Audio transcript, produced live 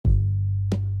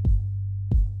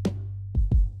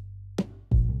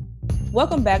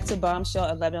Welcome back to Bombshell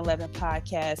 1111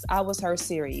 Podcast. I Was Her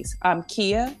series. I'm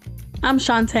Kia. I'm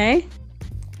Shantae.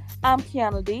 I'm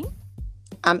Kiana D.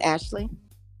 I'm Ashley.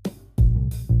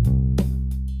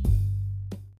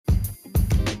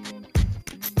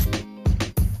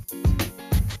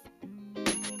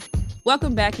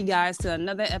 Welcome back, you guys, to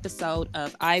another episode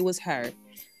of I Was Her.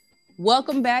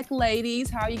 Welcome back, ladies.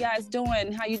 How are you guys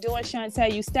doing? How you doing,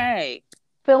 Shantae? You stay.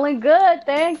 Feeling good,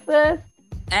 thanks, sis.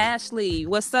 Ashley,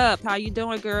 what's up? How you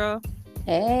doing, girl?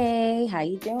 Hey, how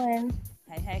you doing?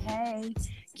 Hey.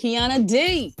 Kiana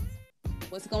D,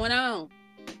 what's going on?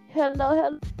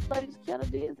 Hello, ladies.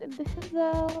 Kiana D is in the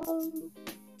house.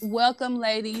 Welcome,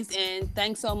 ladies, and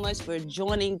thanks so much for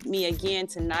joining me again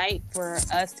tonight for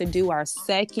us to do our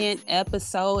second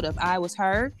episode of I Was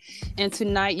Her. And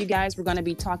tonight, you guys, we're going to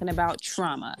be talking about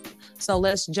trauma. So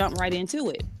let's jump right into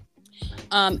it.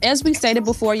 As we stated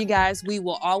before, you guys, we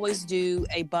will always do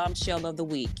a bombshell of the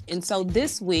week. And so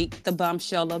this week, the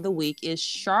bombshell of the week is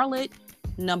Charlotte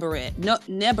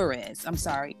Neberez. I'm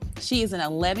sorry. She is an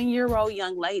 11-year-old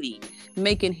young lady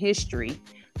making history.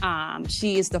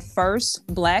 She is the first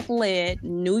Black-led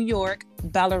New York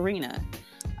ballerina.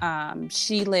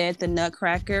 She led the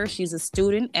Nutcracker. She's a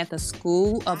student at the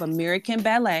School of American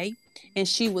Ballet, and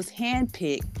she was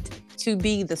handpicked to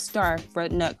be the star for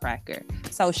Nutcracker.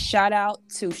 So shout out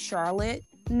to Charlotte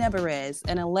Neberez,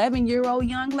 an 11-year-old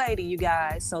young lady, you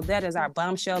guys. So that is our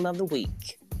bombshell of the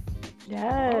week.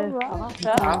 Yes. Right.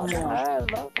 I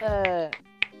love that.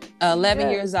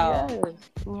 11 years old. Yes.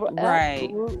 Right.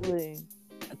 Absolutely.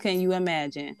 Can you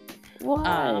imagine?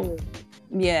 Wow.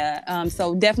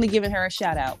 So definitely giving her a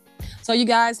shout out. So you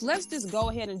guys, let's just go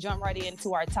ahead and jump right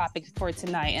into our topic for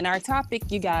tonight. And our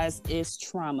topic, you guys, is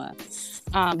trauma.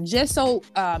 Just so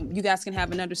you guys can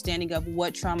have an understanding of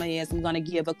what trauma is, I'm going to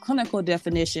give a clinical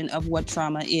definition of what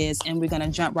trauma is, and we're going to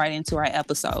jump right into our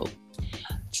episode.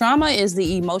 Trauma is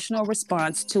the emotional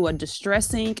response to a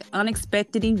distressing,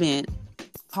 unexpected event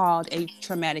called a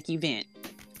traumatic event.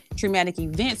 Traumatic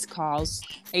events cause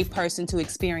a person to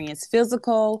experience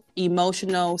physical,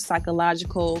 emotional,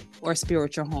 psychological, or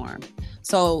spiritual harm.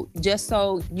 So just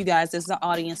so you guys as the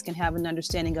audience can have an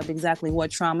understanding of exactly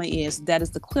what trauma is, that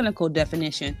is the clinical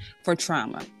definition for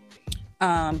trauma.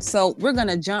 So we're going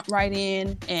to jump right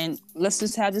in and let's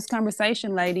just have this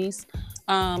conversation, ladies.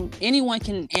 Anyone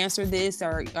can answer this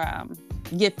or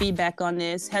give feedback on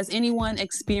this. Has anyone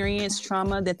experienced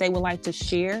trauma that they would like to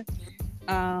share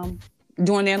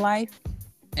during their life?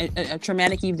 A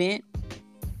traumatic event?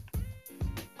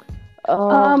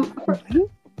 Oh,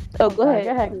 go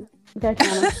ahead. Okay,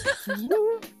 Kiana.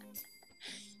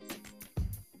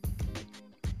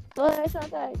 Go ahead,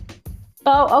 Shantae.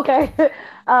 Oh, okay.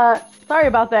 Sorry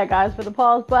about that, guys, for the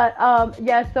pause. But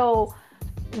so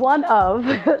one of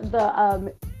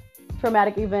the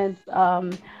traumatic events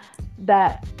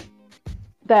that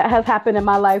has happened in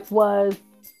my life was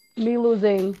me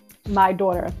losing my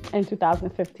daughter in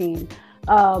 2015.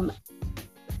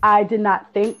 I did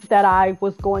not think that I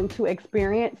was going to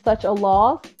experience such a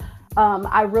loss.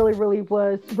 I really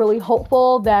was really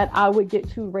hopeful that I would get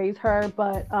to raise her,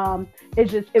 but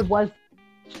it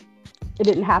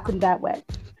didn't happen that way.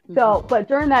 So, but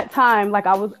during that time, like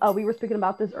we were speaking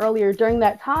about this earlier, during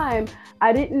that time,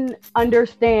 I didn't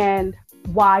understand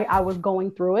why I was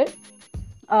going through it.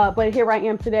 But here I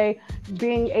am today,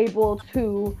 being able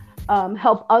to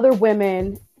help other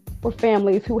women or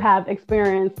families who have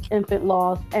experienced infant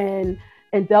loss and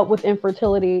dealt with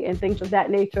infertility and things of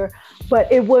that nature.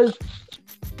 But it was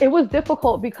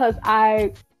difficult because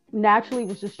I naturally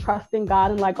was just trusting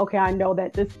God and like, okay, I know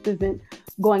that this isn't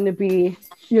going to be,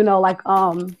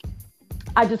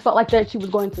 I just felt like that she was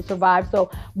going to survive. So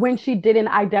when she didn't,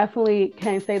 I definitely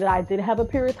can say that I did have a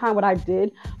period of time when I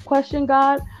did question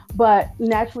God, but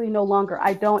naturally no longer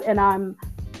I don't. And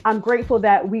I'm grateful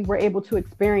that we were able to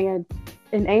experience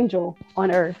an angel on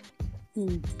earth.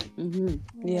 Mm-hmm.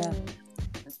 Yeah.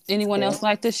 Anyone else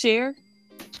like to share?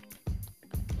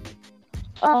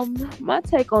 My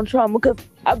take on trauma, because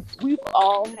we've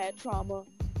all had trauma,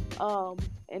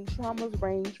 and traumas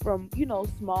range from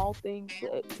small things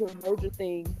to major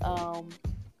things.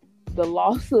 The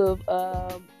loss of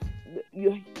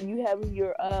you having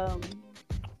your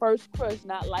first crush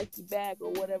not like you back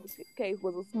or whatever the case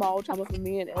was a small trauma for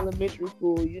me in elementary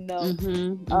school.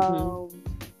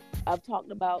 I've talked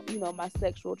about my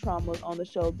sexual traumas on the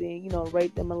show, being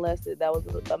raped and molested. That was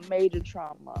a major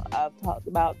trauma. I've talked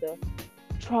about the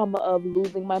trauma of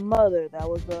losing my mother. That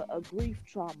was a grief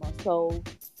trauma. So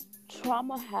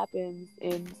trauma happens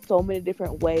in so many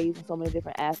different ways and so many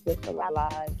different aspects of our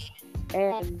lives.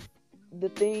 And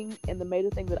the major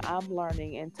thing that I'm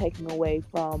learning and taking away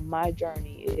from my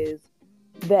journey is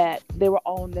that they were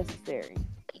all necessary.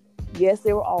 Yes,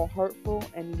 they were all hurtful,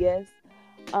 and yes,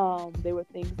 they were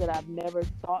things that I've never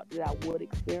thought that I would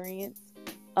experience.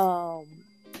 Um,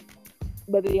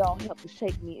 but they all helped to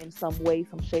shape me in some way,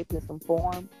 some shape, and some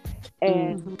form.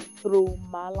 And through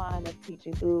my line of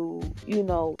teaching, through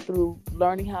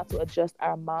learning how to adjust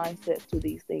our mindsets to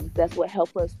these things, that's what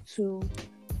helped us to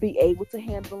be able to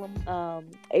handle them.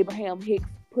 Abraham Hicks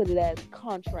put it as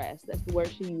contrast. That's the word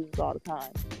she uses all the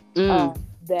time.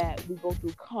 That we go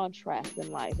through contrast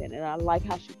in life, and I like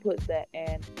how she puts that.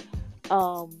 And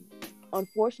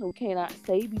unfortunately, we cannot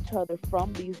save each other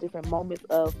from these different moments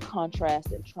of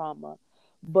contrast and trauma,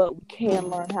 but we can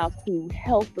learn how to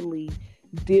healthily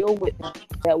deal with them.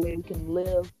 That way we can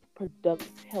live productive,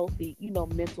 healthy,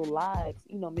 mental lives,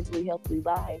 mentally healthy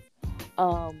lives,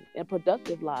 and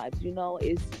productive lives.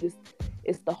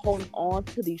 It's the holding on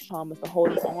to these traumas, the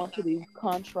holding on to these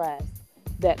contrasts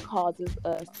that causes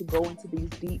us to go into these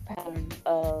deep patterns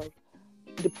of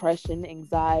depression,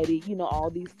 anxiety,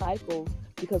 all these cycles,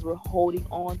 because we're holding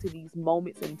on to these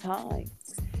moments in time.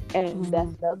 And that's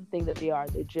another thing that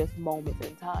they're just moments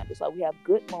in time. It's like we have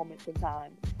good moments in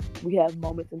time. We have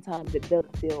moments in time that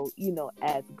doesn't feel,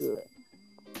 as good.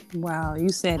 Wow, you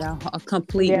said a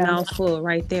complete mouthful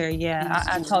right there. Yeah,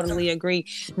 I totally agree.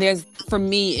 For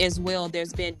me as well,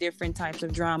 there's been different types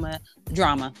of trauma.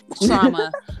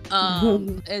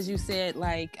 As you said,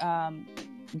 like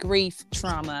grief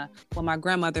trauma, when my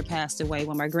grandmother passed away,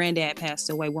 when my granddad passed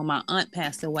away, when my aunt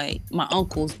passed away, my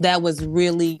uncles. That was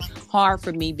really hard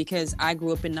for me because I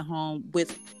grew up in the home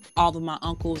with all of my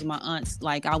uncles, my aunts.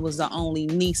 Like, I was the only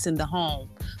niece in the home,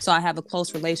 so I have a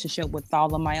close relationship with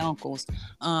all of my uncles.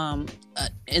 And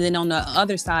then on the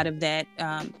other side of that,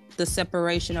 the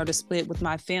separation or the split with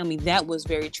my family, that was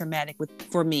very traumatic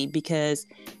for me, because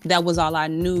that was all I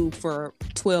knew for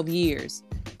 12 years.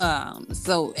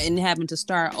 And having to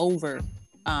start over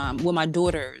with my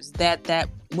daughters, that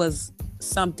was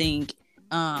something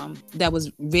that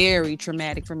was very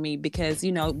traumatic for me, because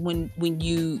when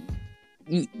you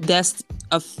that's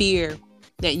a fear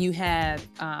that you have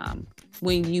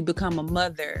when you become a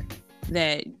mother,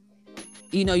 that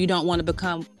you don't want to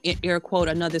become, air quote,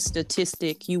 another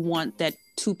statistic. You want that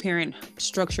 2-parent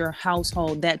structure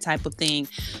household, that type of thing.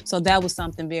 So that was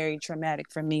something very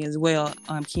traumatic for me as well,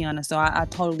 Kiana. So I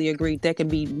totally agree. There could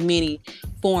be many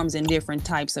forms and different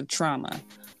types of trauma.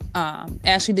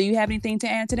 Ashley, do you have anything to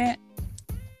add to that?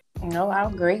 No, I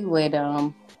agree with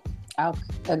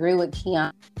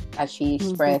Kiana, as she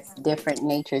expressed different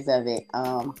natures of it.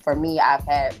 For me, I've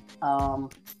had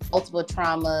multiple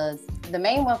traumas. The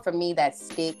main one for me that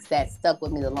stuck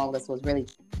with me the longest was really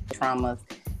traumas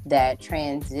that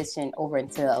transitioned over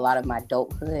into a lot of my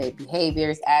adulthood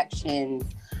behaviors, actions,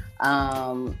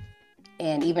 and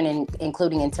even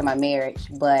including into my marriage.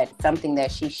 But something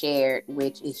that she shared,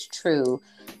 which is true,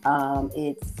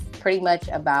 it's pretty much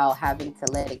about having to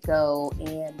let it go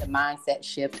and the mindset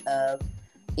shift of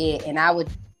it. And I would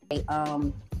say,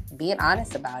 being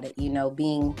honest about it,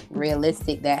 being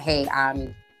realistic that, hey,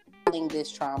 I'm feeling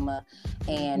this trauma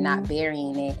and not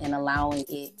burying it and allowing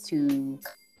it to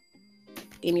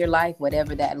in your life,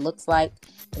 whatever that looks like,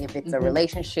 if it's a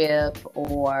relationship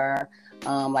or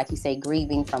like you say,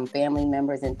 grieving from family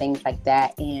members and things like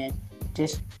that, and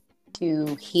just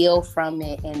to heal from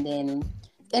it. And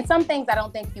some things I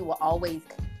don't think you will always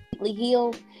completely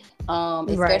heal,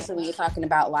 especially when you're talking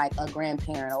about like a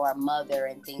grandparent or a mother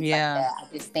and things like that. I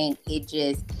just think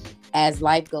as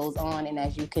life goes on and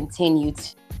as you continue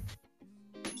to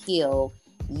heal,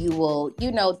 you will,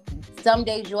 some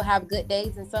days you'll have good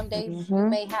days, and some days you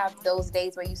may have those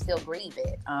days where you still grieve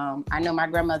it. I know my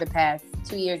grandmother passed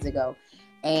 2 years ago,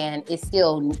 and it's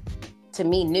still, to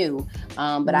me, new.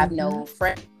 But I've known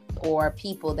friends or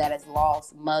people that has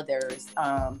lost mothers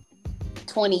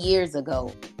 20 years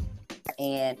ago,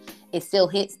 and it still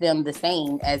hits them the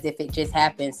same as if it just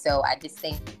happened. So I just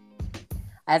think,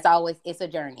 as always, it's a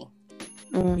journey.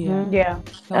 Yeah,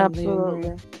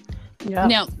 Absolutely. Yeah.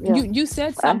 Now, you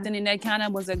said something, and that kind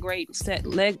of was a great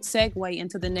segue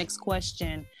into the next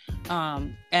question,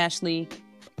 Ashley.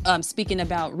 Speaking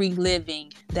about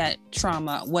reliving that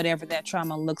trauma, whatever that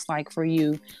trauma looks like for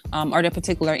you, or the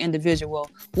particular individual,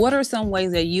 what are some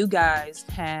ways that you guys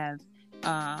have,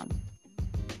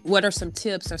 what are some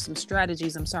tips or some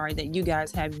strategies, that you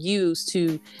guys have used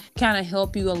to kind of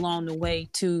help you along the way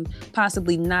to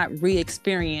possibly not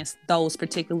re-experience those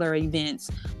particular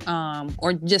events,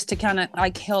 or just to kind of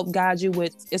like help guide you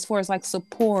with, as far as like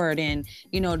support and,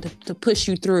 to push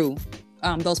you through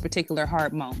those particular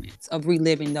hard moments of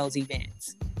reliving those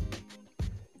events?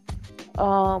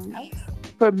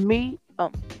 For me,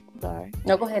 sorry.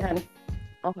 No, go ahead, honey.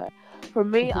 Okay. For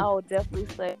me, I would definitely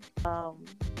say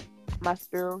my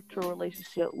spiritual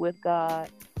relationship with God,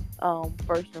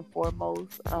 first and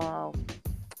foremost,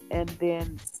 and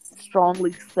then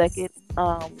strongly second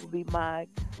would be my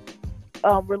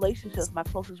relationships, my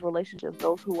closest relationships,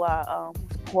 those who are who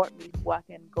support me, who I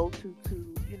can go to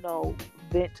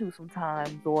vent to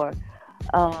sometimes, or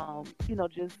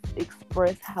just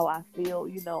express how I feel,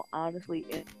 honestly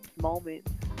in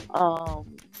moments,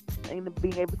 and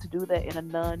being able to do that in a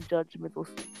non-judgmental.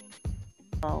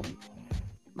 Um,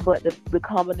 but the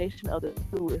combination of the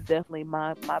two is definitely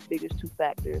my biggest two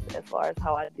factors as far as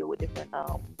how I deal with different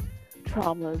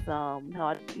traumas, how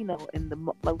I, in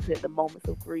like we said, the moments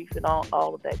of grief and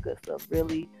all of that good stuff.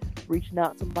 Really reaching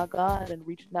out to my God and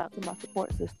reaching out to my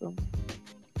support system.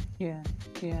 Yeah.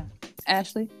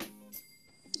 Ashley?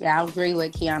 Yeah, I agree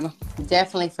with Kiana.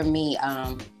 Definitely for me,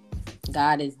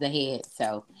 God is the head.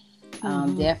 So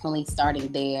definitely starting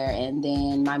there. And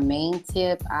then my main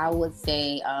tip, I would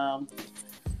say,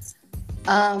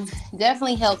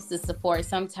 definitely helps to support.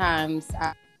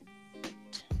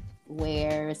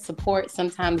 Where support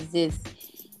sometimes is,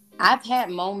 I've had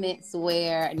moments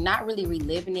where not really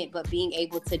reliving it, but being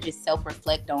able to just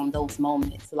self-reflect on those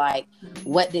moments. Like,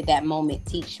 what did that moment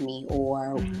teach me?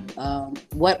 Or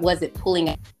what was it pulling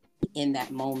at in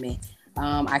that moment?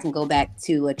 I can go back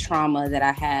to a trauma that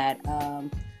I had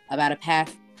about a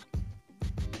past,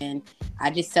 and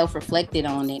I just self-reflected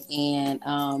on it. And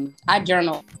I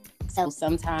journal. So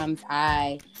sometimes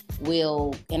I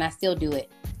will, and I still do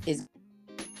it, is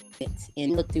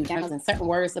and look through journals, and certain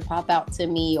words that pop out to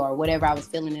me or whatever I was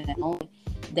feeling in that moment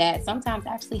that sometimes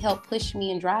actually help push me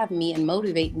and drive me and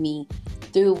motivate me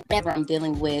through whatever I'm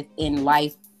dealing with in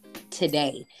life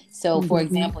today. So for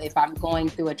example, if I'm going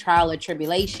through a trial or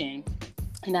tribulation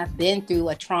and I've been through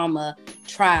a trauma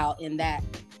trial in that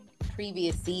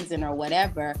previous season or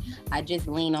whatever, I just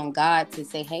lean on God to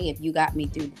say, hey, if you got me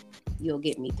through, you'll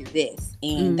get me through this.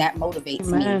 And that motivates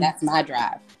me. That's my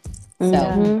drive.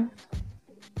 So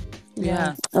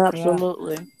Yeah,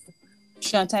 absolutely.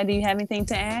 Shantae, do you have anything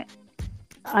to add?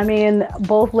 I mean,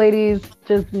 both ladies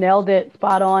just nailed it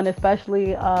spot on,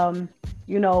 especially,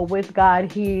 with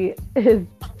God. He's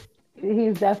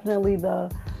definitely the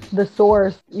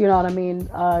source, you know what I mean,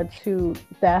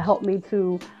 that helped me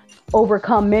to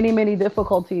overcome many, many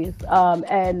difficulties.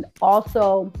 And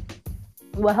also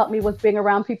what helped me was being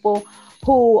around people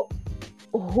who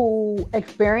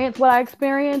experience what I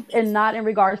experienced, and not in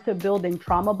regards to building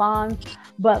trauma bonds,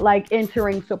 but like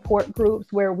entering support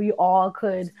groups where we all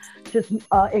could just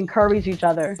encourage each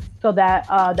other. So that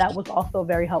was also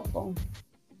very helpful.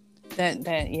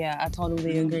 I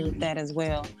totally agree with that as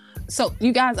well. So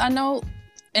you guys, I know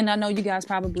you guys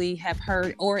probably have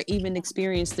heard or even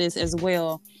experienced this as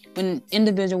well. When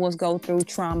individuals go through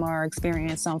trauma or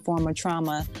experience some form of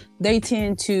trauma, they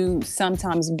tend to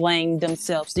sometimes blame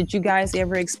themselves. Did you guys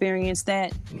ever experience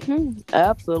that?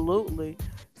 Absolutely.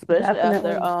 Especially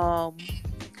Definitely. after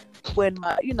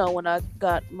when I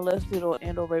got molested or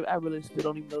raped. I really still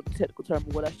don't even know the technical term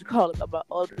of what I should call it, by my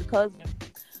older cousin.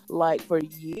 Like, for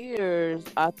years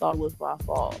I thought it was my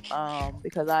fault,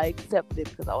 because I accepted it,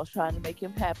 because I was trying to make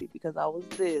him happy, because I was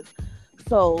this.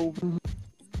 So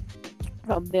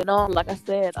from then on, like I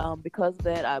said, because of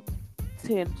that, I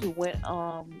tend to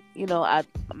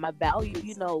my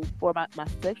value, for my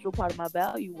sexual part of my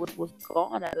value was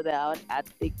gone out of that. I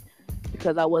think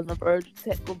because I wasn't a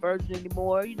technical virgin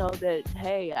anymore, that,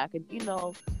 hey, I can,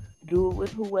 do it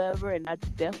with whoever. And I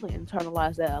definitely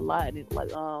internalized that a lot. And it,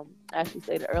 like Ashley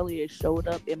stated earlier, it showed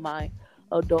up in my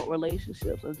adult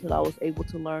relationships until I was able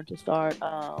to learn to start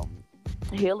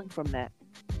healing from that.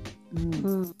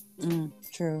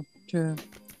 True.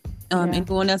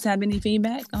 Anyone else have any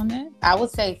feedback on that? I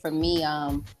would say for me,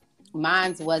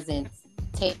 mine wasn't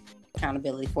taking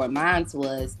accountability for it. Mine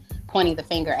was pointing the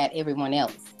finger at everyone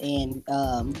else. And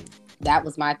that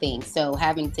was my thing. So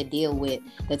having to deal with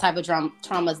the type of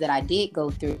traumas that I did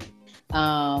go through,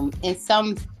 in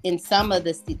some of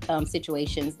the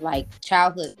situations, like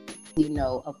childhood,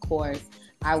 of course,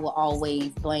 I will always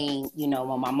blame,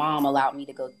 when my mom allowed me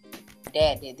to go,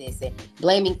 dad did this, and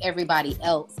blaming everybody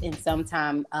else. And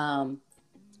sometimes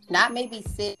not maybe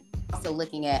also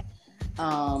looking at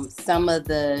some of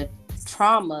the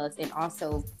traumas and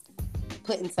also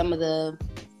putting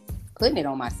it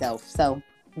on myself. So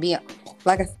being,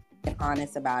 like I said,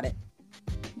 honest about it.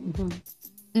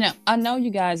 Now, I know you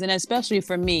guys, and especially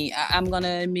for me, I'm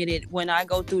gonna admit it, when I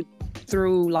go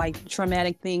through like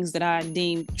traumatic things that I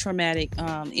deem traumatic,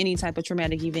 any type of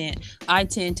traumatic event, I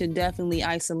tend to definitely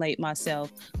isolate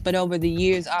myself. But over the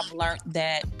years, I've learned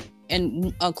that,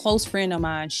 and a close friend of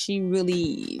mine, she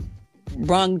really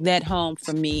brung that home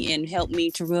for me and helped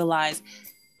me to realize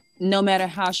no matter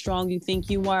how strong you think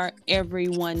you are,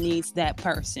 everyone needs that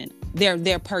person. They're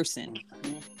their person.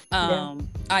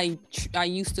 I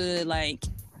used to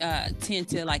tend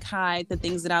to hide the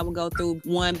things that I would go through.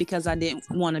 One, because I didn't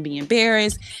want to be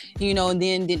embarrassed, and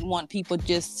then didn't want people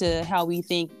just to, how we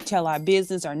think, tell our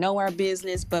business or know our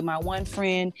business. But my one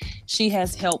friend, she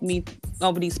has helped me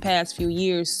over these past few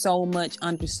years so much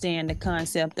understand the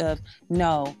concept of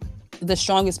no, the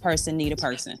strongest person need a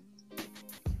person.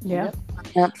 Yeah.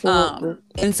 Absolutely.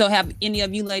 And so have any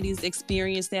of you ladies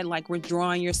experienced that, like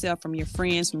withdrawing yourself from your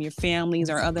friends, from your families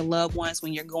or other loved ones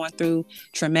when you're going through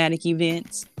traumatic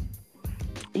events?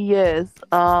 Yes.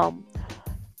 But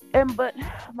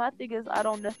my thing is, I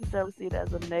don't necessarily see it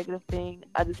as a negative thing.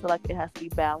 I just feel like it has to be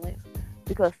balanced,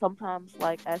 because sometimes,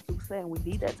 like as you were saying, we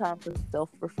need that time to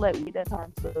self-reflect. We need that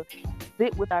time to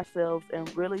sit with ourselves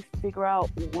and really figure out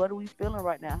what are we feeling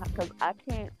right now. Because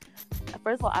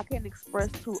first of all, I can't express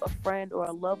to a friend or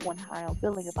a loved one how I'm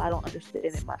feeling if I don't understand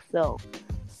it myself.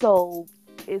 So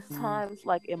it's times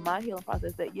like in my healing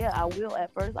process that I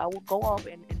will go off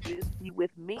and just be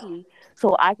with me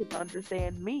so I can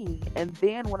understand me. And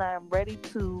then when I am ready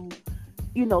to,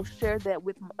 share that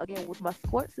with my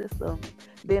support system,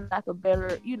 then I can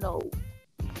better,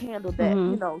 handle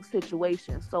that,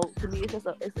 situation. So to me, it's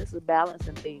just a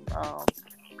balancing thing.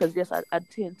 Because yes, I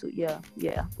tend to, yeah.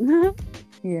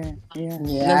 Yeah,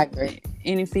 I agree.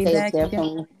 Any feedback?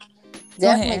 Definitely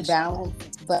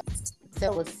balanced, but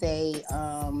still would say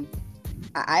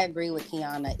I agree with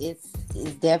Kiana. It's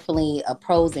definitely a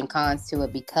pros and cons to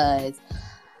it, because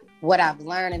what I've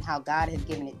learned and how God has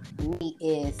given it to me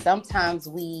is sometimes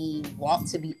we want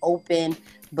to be open,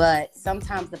 but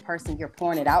sometimes the person you're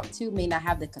pouring it out to may not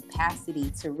have the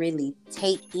capacity to really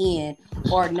take in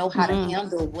or know how to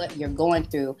handle what you're going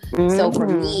through. So for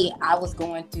me, I was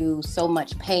going through so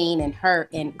much pain and hurt,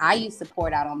 and I used to pour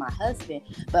it out on my husband,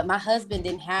 but my husband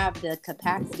didn't have the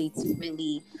capacity to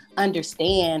really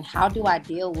understand, how do I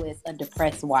deal with a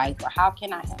depressed wife, or how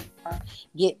can I help her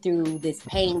get through this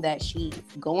pain that she's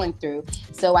going through.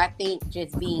 So I think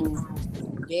just being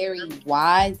very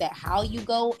wise at how you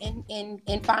go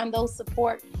and find those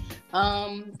support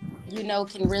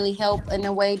can really help in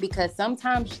a way, because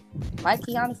sometimes, like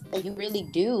Kiana said, you really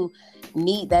do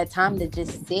need that time to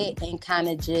just sit and kind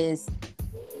of just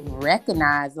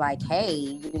recognize, like,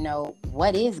 hey,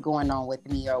 what is going on with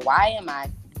me, or why am I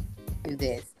do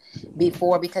this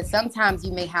before? Because sometimes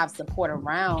you may have support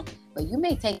around, but you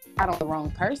may take it out on the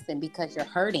wrong person because you're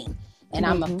hurting. And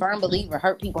I'm a firm believer,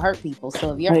 hurt people.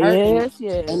 So if you're hurting,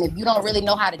 and if you don't really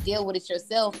know how to deal with it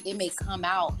yourself, it may come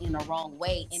out in a wrong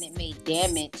way, and it may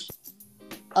damage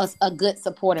a good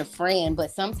supportive friend.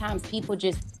 But sometimes people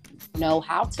just know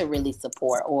how to really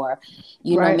support, or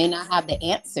may not have the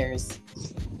answers.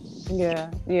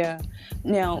 Yeah.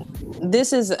 Now,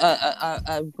 this is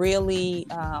a really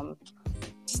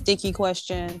sticky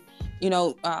question.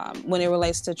 When it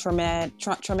relates to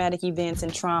traumatic events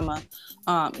and trauma,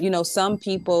 some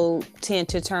people tend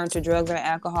to turn to drugs or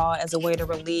alcohol as a way to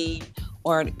relieve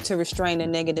or to restrain the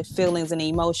negative feelings and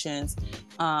emotions.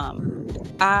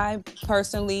 I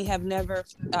personally have never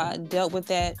dealt with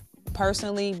that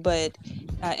personally, but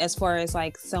as far as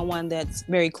like someone that's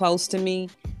very close to me,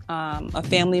 a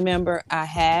family member, I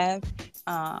have.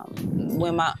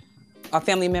 When a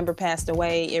family member passed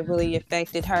away, it really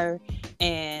affected her,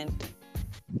 and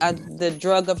the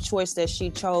drug of choice that she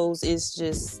chose is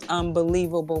just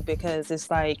unbelievable, because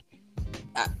it's like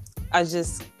I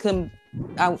just couldn't.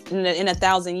 In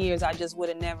 1,000 years, I just would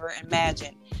have never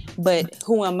imagined. But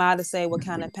who am I to say what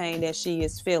kind of pain that she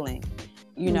is feeling?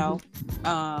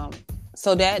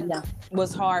 So that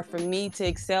was hard for me to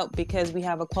accept, because we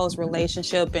have a close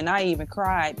relationship, and I even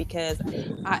cried because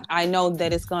I know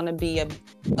that it's going to be an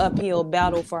uphill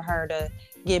battle for her to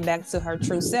get back to her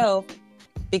true self,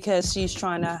 because she's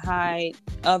trying to hide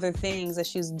other things that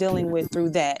she's dealing with through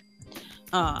that.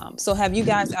 So have you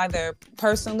guys either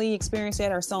personally experienced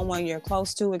that, or someone you're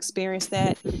close to experienced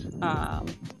that?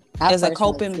 As a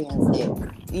coping,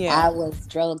 I was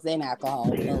drugs and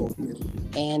alcohol both,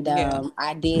 and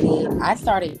I did it. I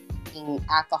started drinking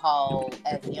alcohol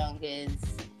as young as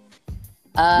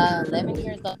 11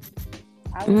 years old,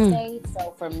 I would say.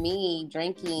 So for me,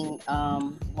 drinking,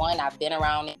 one, I've been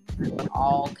around it,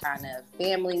 all kind of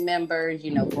family members,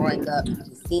 growing up,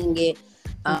 seeing it.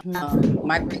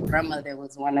 My great grandmother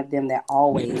was one of them that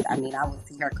always, I would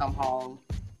see her come home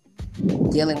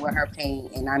dealing with her pain,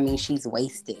 and she's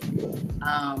wasted.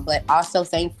 But also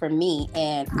same for me,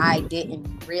 and I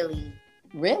didn't really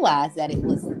realize that it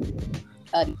was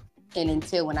a And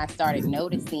until when I started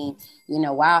noticing,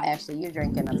 wow, Ashley, you're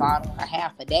drinking a bottle or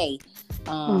half a day,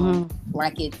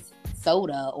 like it's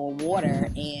soda or water.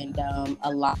 And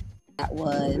a lot of that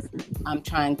was I'm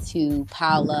trying to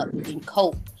pile up and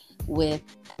cope with,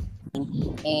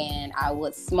 and I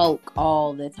would smoke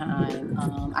all the time.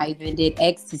 I even did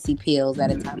ecstasy pills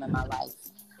at a time in my life.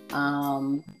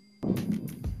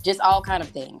 Just all kind of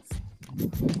things.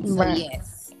 So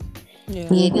yes,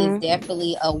 it is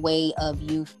definitely a way of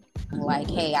you like,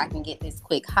 hey, I can get this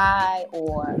quick high,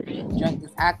 or drink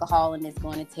this alcohol and it's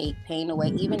going to take pain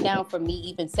away. Even down for me,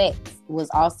 even sex was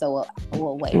also a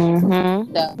way. So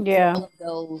all of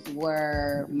those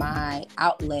were my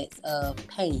outlets of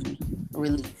pain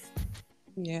relief.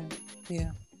 Yep,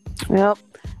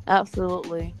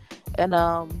 absolutely. And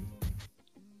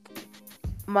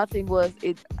my thing was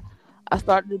I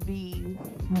started to be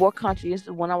more conscious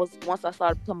once I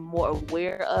started becoming more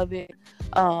aware of it,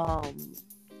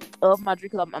 of my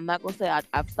drink. I'm not gonna say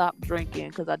I've stopped drinking,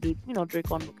 because I do drink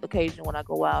on occasion when I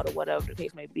go out or whatever the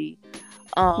case may be.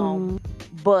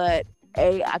 But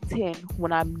I tend,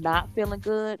 when I'm not feeling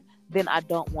good, then I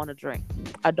don't want to drink.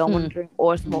 I don't want to drink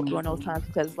or smoke during those times,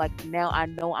 because it's like, now I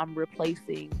know I'm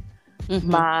replacing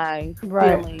my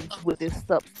feelings with this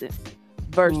substance.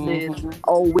 Versus,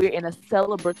 we're in a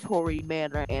celebratory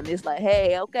manner, and it's like,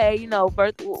 hey, okay,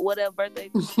 birthday, whatever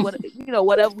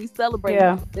we celebrate,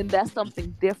 then that's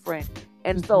something different.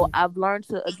 And so I've learned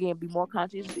to, again, be more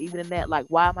conscious even in that. Like,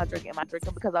 why am I drinking? Am I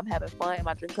drinking because I'm having fun? Am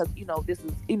I drinking because, this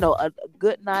is, a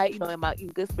good night, am I in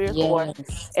good spirits? Or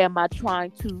am I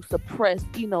trying to suppress,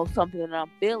 something that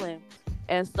I'm feeling?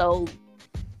 And so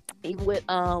even with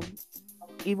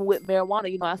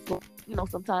marijuana, I smoke,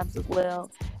 sometimes as well.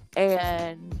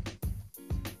 And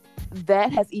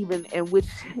that has even, and which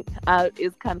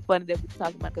is kind of funny that we're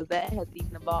talking about, because that has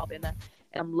even evolved, and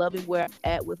I'm loving where I'm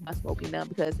at with my smoking now,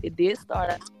 because it did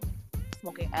start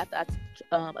smoking after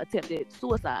I attempted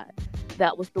suicide.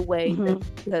 That was the way,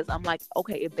 because I'm like,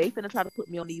 okay, if they finna try to put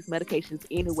me on these medications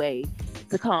anyway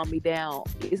to calm me down,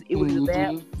 it was either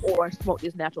that or smoke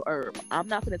this natural herb. I'm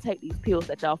not finna take these pills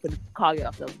that y'all finna call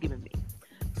yourselves giving me.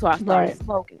 So I started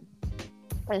smoking.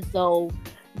 And so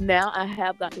now I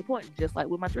have got to the point, just like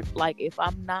with my drink, like if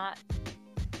I'm not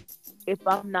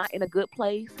in a good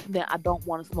place, then I don't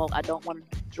want to smoke. I don't want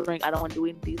to drink. I don't want to do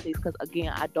any of these things, because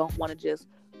again, I don't want to just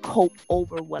cope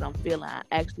over what I'm feeling. I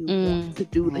actually want to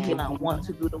do the healing. I want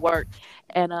to do the work.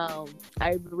 And I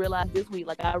realized this week,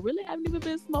 like, I really haven't even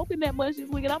been smoking that much this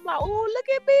week, and I'm like, oh, look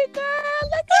at me, girl,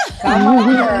 look at come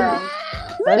on, girl.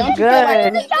 That's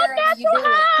good.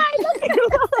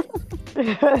 Congratulations.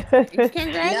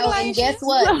 No, and guess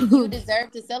what? You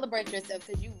deserve to celebrate yourself,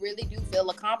 because you really do feel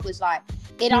accomplished. Like,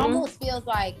 it almost feels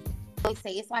like, they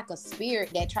say, it's like a spirit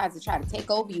that tries to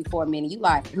take over you for a minute. You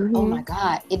like, oh my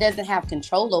God, it doesn't have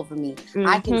control over me.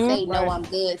 I can say, no, I'm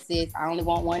good, sis. I only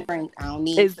want one drink. I don't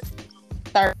need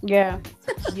third. Yep.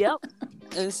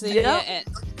 And see,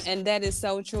 and that is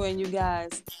so true. And you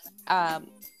guys,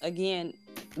 again,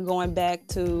 going back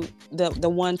to the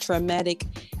one traumatic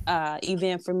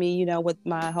event for me, with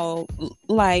my whole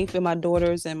life and my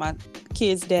daughters and my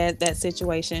kids' dad, that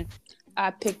situation, I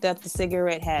picked up the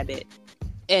cigarette habit,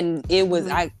 and it was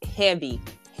heavy.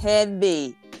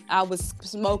 I was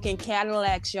smoking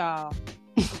Cadillacs, y'all.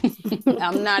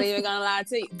 I'm not even gonna lie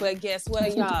to you, but guess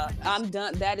what, y'all? I'm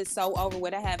done. That is so over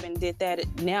with. I haven't did that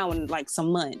now in like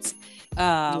some months.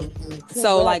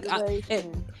 So like,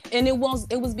 and it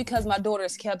was because my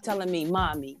daughters kept telling me,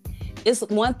 "Mommy, it's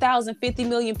 1,050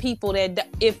 million people that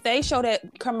if they show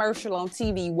that commercial on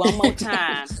TV one more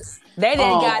time, they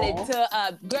done got it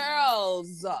to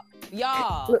girls."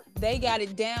 Y'all, they got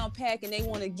it down packed, and they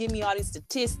want to give me all these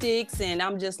statistics, and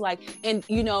I'm just like, and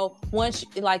once,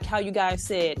 like how you guys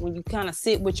said, when you kind of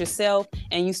sit with yourself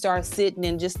and you start sitting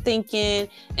and just thinking,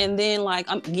 and then like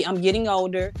I'm getting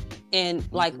older, and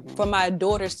like for my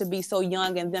daughters to be so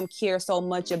young and them care so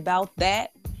much about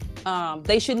that,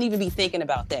 they shouldn't even be thinking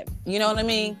about that. You know what I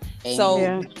mean?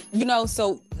 So,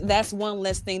 so that's one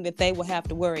less thing that they will have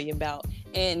to worry about.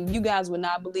 And you guys would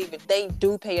not believe it. They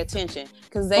do pay attention,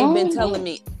 because they've been telling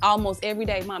me almost every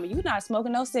day, "Mommy, you're not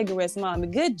smoking no cigarettes, Mommy.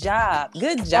 Good job.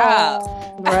 Good job."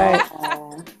 Right.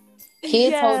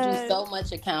 Kids hold you so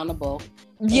much accountable.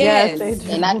 Yes.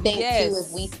 And I think too,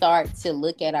 if we start to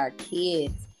look at our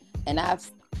kids, and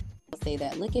I've say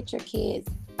that, look at your kids.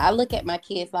 I look at my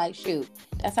kids like, shoot,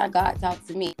 that's how God talks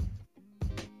to me.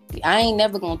 I ain't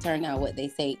never gonna turn out what they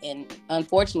say. And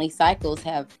unfortunately, cycles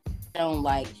have shown,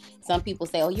 like, some people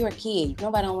say, "Oh, you're a kid.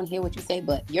 Nobody don't want to hear what you say,"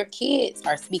 but your kids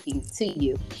are speaking to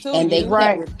you, and they keep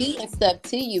repeating stuff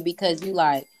to you, because you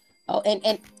like, Oh,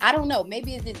 and I don't know,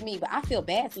 maybe it's just me, but I feel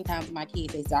bad sometimes when my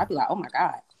kids say so. I be like, oh my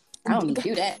God, I don't need to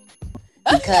do that.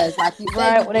 Because like you said,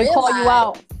 Right, when they call you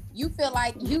out. You feel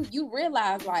like you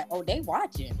realize like, oh, they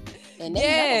watching. And they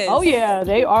Yes. know. Oh yeah,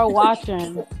 they are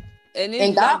watching.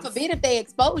 And God forbid if they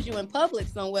expose you in public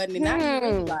somewhere, and now you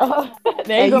really like,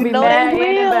 they gonna be mad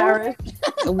and embarrassed.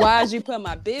 Why'd you put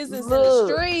my business in the Look,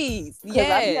 streets? Because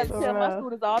I Yes. be tell my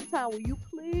students all the time, will you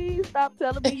please stop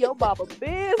telling me your mama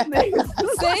business?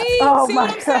 See? Oh See my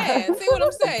what I'm saying? See what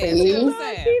I'm saying? See what I'm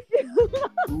saying?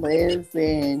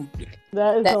 listen.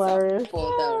 That is That's hilarious. so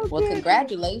cool, though. Well,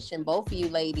 congratulations, both of you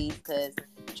ladies, because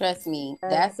trust me,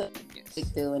 that's a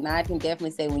big deal. And I can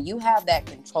definitely say when you have that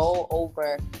control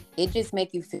over, it just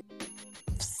make you feel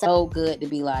so good to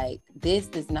be like, this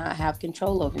does not have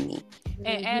control over me.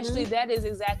 And Ashley, that is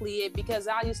exactly it, because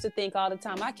I used to think all the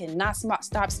time, I cannot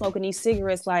stop smoking these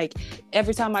cigarettes. Like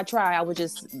every time I try, I would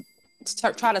just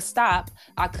try to stop.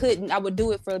 I couldn't. I would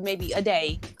do it for maybe a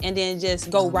day and then just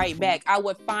go right back. I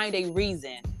would find a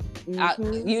reason.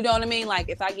 You know what I mean? Like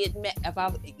if I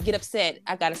get upset,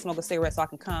 I gotta smoke a cigarette so I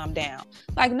can calm down.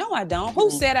 Like, no, I don't. Who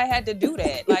said I had to do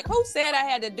that? Like, who said I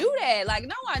had to do that? Like,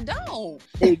 no, I don't.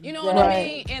 You know what I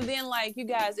mean? And then like you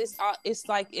guys, it's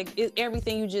like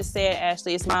everything you just said,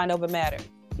 Ashley. It's mind over matter.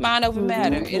 Mind over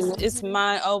matter. It's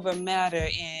mind over matter.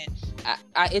 And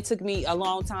it took me a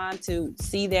long time to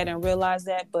see that and realize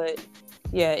that, but.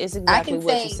 Yeah, it's exactly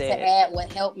what you said. To add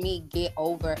what helped me get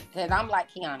over, because I'm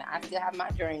like Kiana, I still have my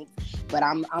drinks, but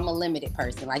I'm a limited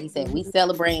person. Like you said, we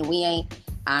celebrate,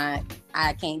 I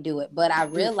can't do it. But I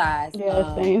realized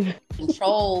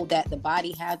control that the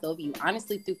body has over you,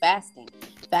 honestly, through fasting.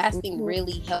 Fasting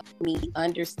really helped me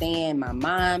understand my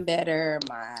mind better,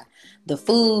 the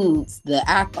foods, the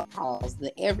alcohols,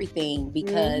 the everything,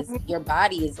 because your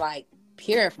body is like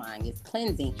purifying, it's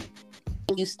cleansing.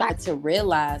 You start to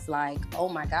realize like, oh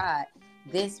my God,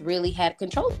 this really had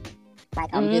control. Like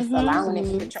I'm just allowing it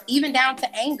to control, even down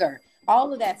to anger,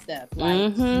 all of that stuff.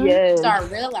 Like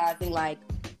start realizing like,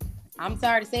 I'm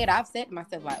sorry to say it, I've said to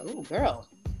myself like, oh girl,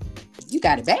 you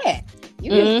got it bad.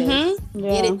 You need to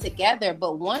get it together.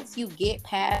 But once you get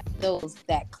past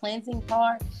that cleansing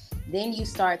part, then you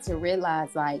start to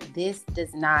realize like this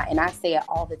does not, and I say it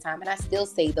all the time, and I still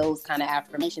say those kind of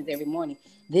affirmations every morning.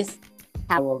 This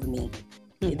power over me.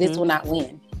 This will not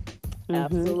win.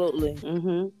 Absolutely.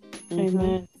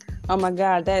 Amen. Oh my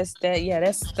God, that's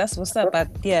what's up.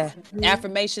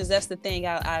 Affirmations. That's the thing.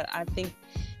 I think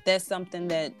that's something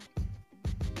that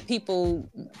people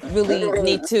really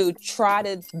need to try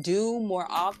to do more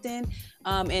often.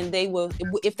 And they will,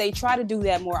 if they try to do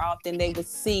that more often, they will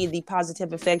see the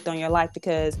positive effect on your life,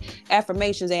 because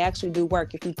affirmations, they actually do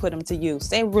work if you put them to use.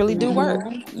 They really do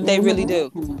work. They really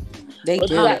do. They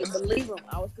do. You have to believe them.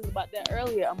 I was thinking about that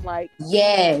earlier. I'm like,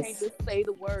 yes, you can't just say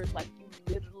the words. Like you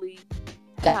literally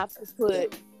have to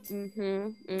put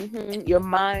your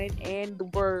mind and the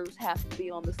words have to be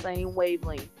on the same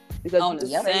wavelength, because you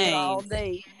just say it all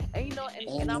day. And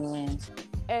you know,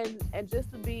 and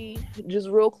just to be just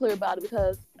real clear about it,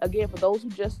 because again, for those who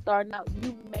just starting out,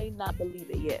 you may not believe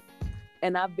it yet,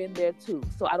 and I've been there too.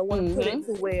 So I don't want to put it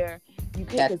to where you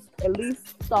can at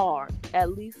least start,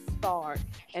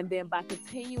 and then by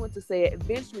continuing to say it,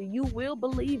 eventually you will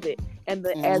believe it. And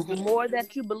as the more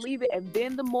that you believe it, and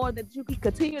then the more that you can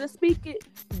continue to speak it,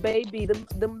 baby,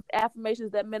 the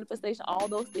affirmations, that manifestation, all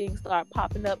those things start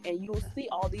popping up, and you'll see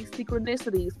all these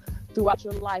synchronicities throughout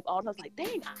your life. All the time, like,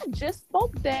 dang, I just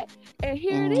spoke that, and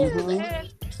here it is, and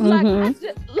like I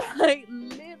just like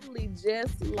literally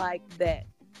just like that.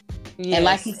 Yes. And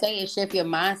like you say, it shift your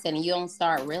mindset, and you don't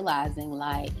start realizing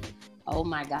like, oh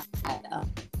my God,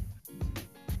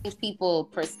 people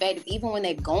perspective, even when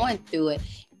they're going through it,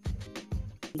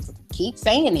 keep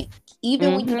saying it.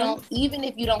 Even when you don't, even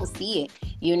if you don't see it,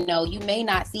 you know, you may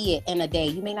not see it in a day,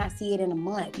 you may not see it in a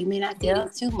month, you may not see it in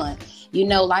 2 months. You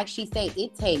know, like she said,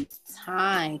 it takes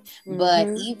time. But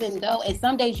even though, and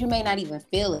some days you may not even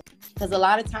feel it, because a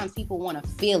lot of times people want to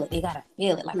feel it. They gotta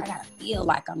feel it. Like, I gotta feel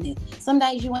like I'm this. Some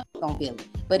days you ain't gonna feel it.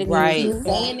 But if you keep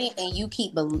saying it and you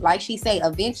keep, like she say,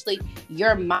 eventually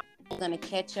your mind going to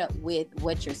catch up with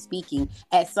what you're speaking.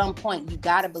 At some point you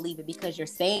got to believe it, because you're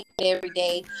saying it every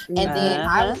day. And then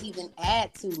I would even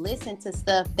add to listen to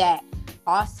stuff that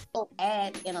also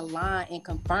adds in a line and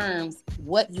confirms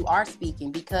what you are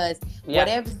speaking, because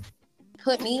whatever you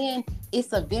put me in,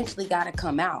 it's eventually got to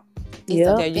come out.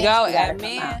 There you go.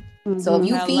 Amen. So if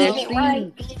you feeling it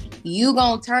right, you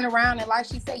gonna turn around and, like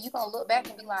she said, you gonna look back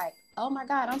and be like, oh my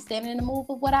God, I'm standing in the move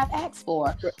of what I've asked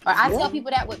for. Or I tell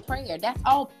people that with prayer, that's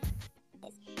all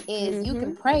is you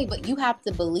can pray, but you have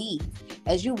to believe.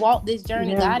 As you walk this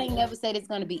journey, Yeah. God ain't never said it's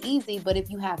going to be easy, but if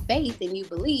you have faith and you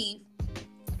believe,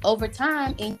 over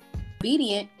time and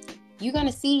obedient, you're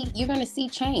gonna see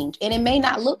change. And it may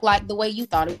not look like the way you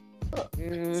thought it would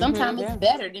look. Sometimes it's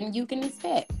better than you can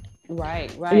expect.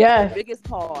 Right. Yeah. The biggest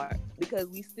part, because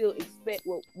we still expect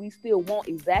what we still want,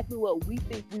 exactly what we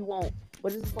think we want.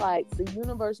 But it's like the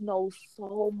universe knows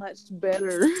so much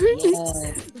better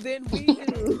Yes. than we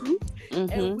do.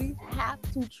 Mm-hmm. And we have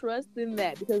to trust in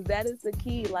that, because that is the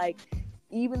key. Like,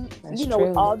 even That's with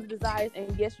true. all the desires,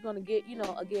 and yes, you're gonna get,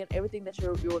 again, everything that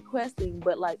you're requesting,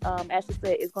 but like Ashley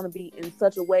said, it's gonna be in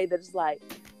such a way that it's like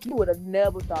you would have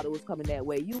never thought it was coming that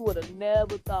way. You would have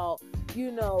never thought,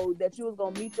 that you was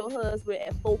gonna meet your husband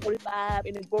at 4:45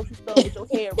 in the grocery store with your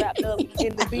hair wrapped up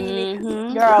in the beanie.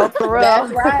 Mm-hmm. Girl, for real.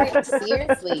 That's right.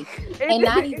 Seriously. And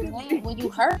not even that, when you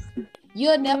hurt,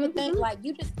 you'll never think, like,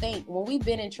 you just think, when we've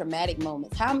been in traumatic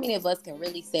moments, how many of us can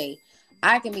really say,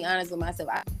 I can be honest with myself,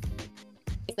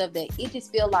 stuff that it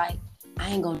just feel like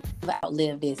I ain't gonna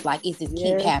outlive this. Like, it's just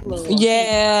keep happening.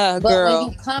 Yeah, But girl.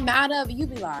 when you come out of it, you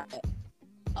be like,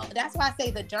 oh, that's why I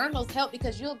say the journals help,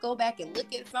 because you'll go back and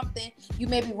look at something you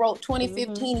maybe wrote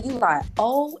 2015 and you like,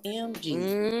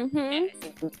 OMG. And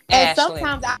Ashley.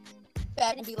 sometimes I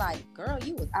back and be like, girl,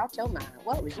 you was out your mind.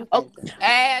 What was you thinking?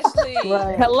 Ashley.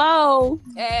 Right. Hello.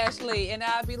 Ashley. And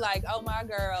I'd be like, oh my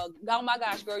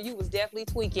gosh, girl, you was definitely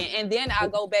tweaking. And then I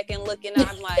go back and look and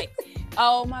I'm like,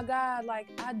 oh my God, like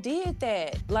I did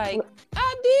that. Like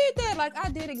I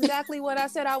did exactly what I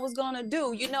said I was gonna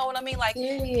do. You know what I mean? Like,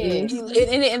 Serious.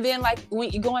 and then like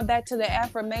when you're going back to the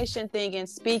affirmation thing and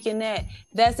speaking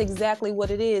that's exactly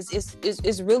what it is.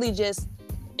 It's really just,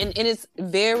 and it's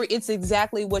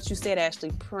exactly what you said,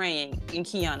 Ashley. Praying and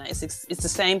Kiana, it's the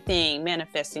same thing.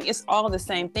 Manifesting, it's all the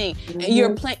same thing. And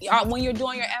you're when you're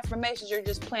doing your affirmations, you're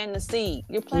just planting the seed.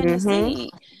 You're planting the seed.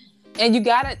 And you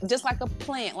gotta, just like a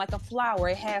plant, like a flower,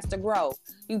 it has to grow.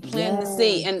 You plant the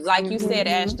seed, and like you said,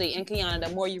 Ashley and Kiana,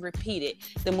 the more you repeat it,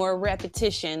 the more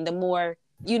repetition, the more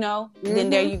then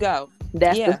there you go.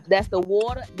 That's the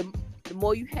water. The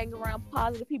more you hang around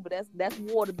positive people, that's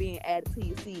water being added to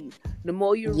your seeds. The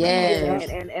more you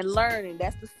read and learning,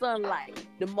 that's the sunlight.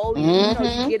 The more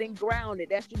you're getting grounded,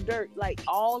 that's your dirt. Like,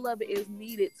 all of it is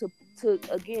needed to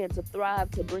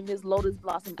thrive, to bring this lotus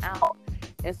blossom out.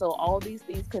 And so all these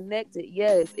things connected,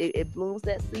 yes, it blooms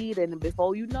that seed, and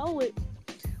before you know it.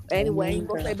 Anyway, I ain't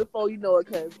gonna say before you know it,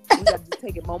 because we gotta just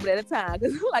take it moment at a time.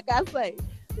 Because like I say,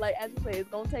 as you say, it's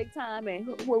gonna take time, and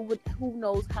who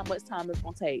knows how much time it's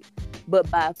gonna take. But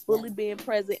by fully being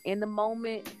present in the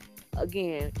moment,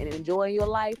 again, and enjoying your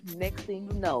life, next thing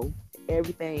you know,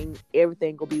 everything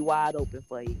will be wide open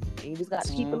for you, and you just got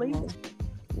to keep believing.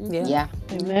 Yeah.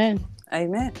 Amen.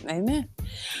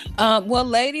 Well,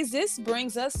 ladies, this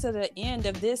brings us to the end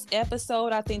of this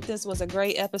episode. I think this was a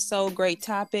great episode, great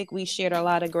topic. We shared a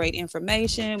lot of great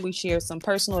information. We shared some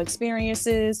personal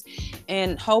experiences,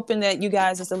 and hoping that you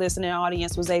guys as the listening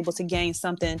audience was able to gain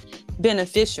something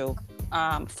beneficial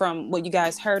from what you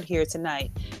guys heard here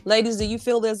tonight. Ladies, do you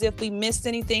feel as if we missed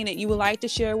anything that you would like to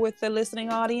share with the listening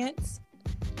audience?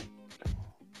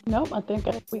 Nope, I think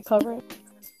we covered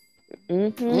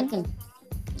it.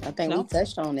 I think we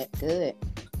touched on it. Good.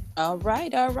 All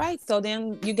right. So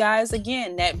then, you guys,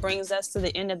 again, that brings us to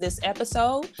the end of this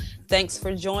episode. Thanks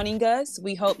for joining us.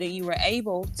 We hope that you were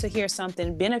able to hear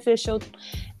something beneficial.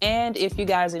 And if you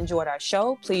guys enjoyed our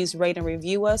show, please rate and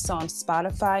review us on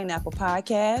Spotify and Apple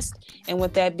Podcasts. And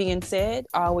with that being said,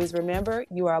 always remember,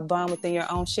 you are a bomb within your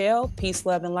own shell. Peace,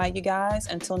 love, and light, you guys.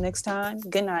 Until next time,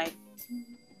 good night.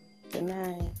 Good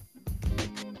night.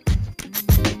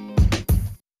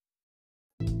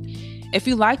 If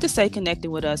you'd like to stay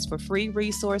connected with us for free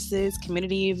resources,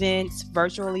 community events,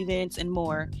 virtual events, and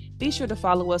more, be sure to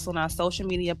follow us on our social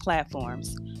media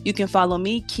platforms. You can follow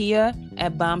me, Kia,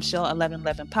 at Bombshell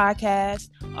 1111 Podcast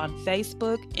on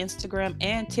Facebook, Instagram,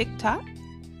 and TikTok.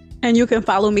 And you can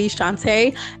follow me,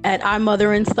 Shantae, at I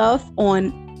Mother and Stuff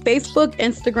on Facebook,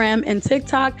 Instagram, and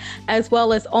TikTok, as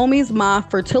well as Omi's Ma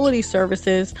Fertility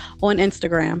Services on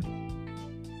Instagram.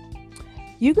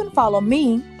 You can follow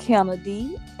me, Kiana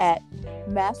D, at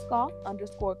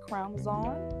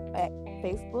maskoff_crownzone at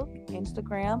Facebook,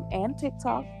 Instagram, and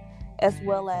TikTok, as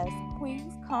well as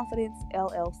Queen's Confidence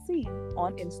LLC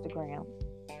on Instagram.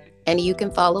 And you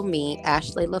can follow me,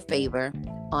 Ashley LaFavor,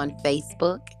 on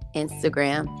Facebook,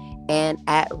 Instagram, and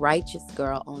at Righteous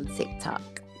Girl on TikTok.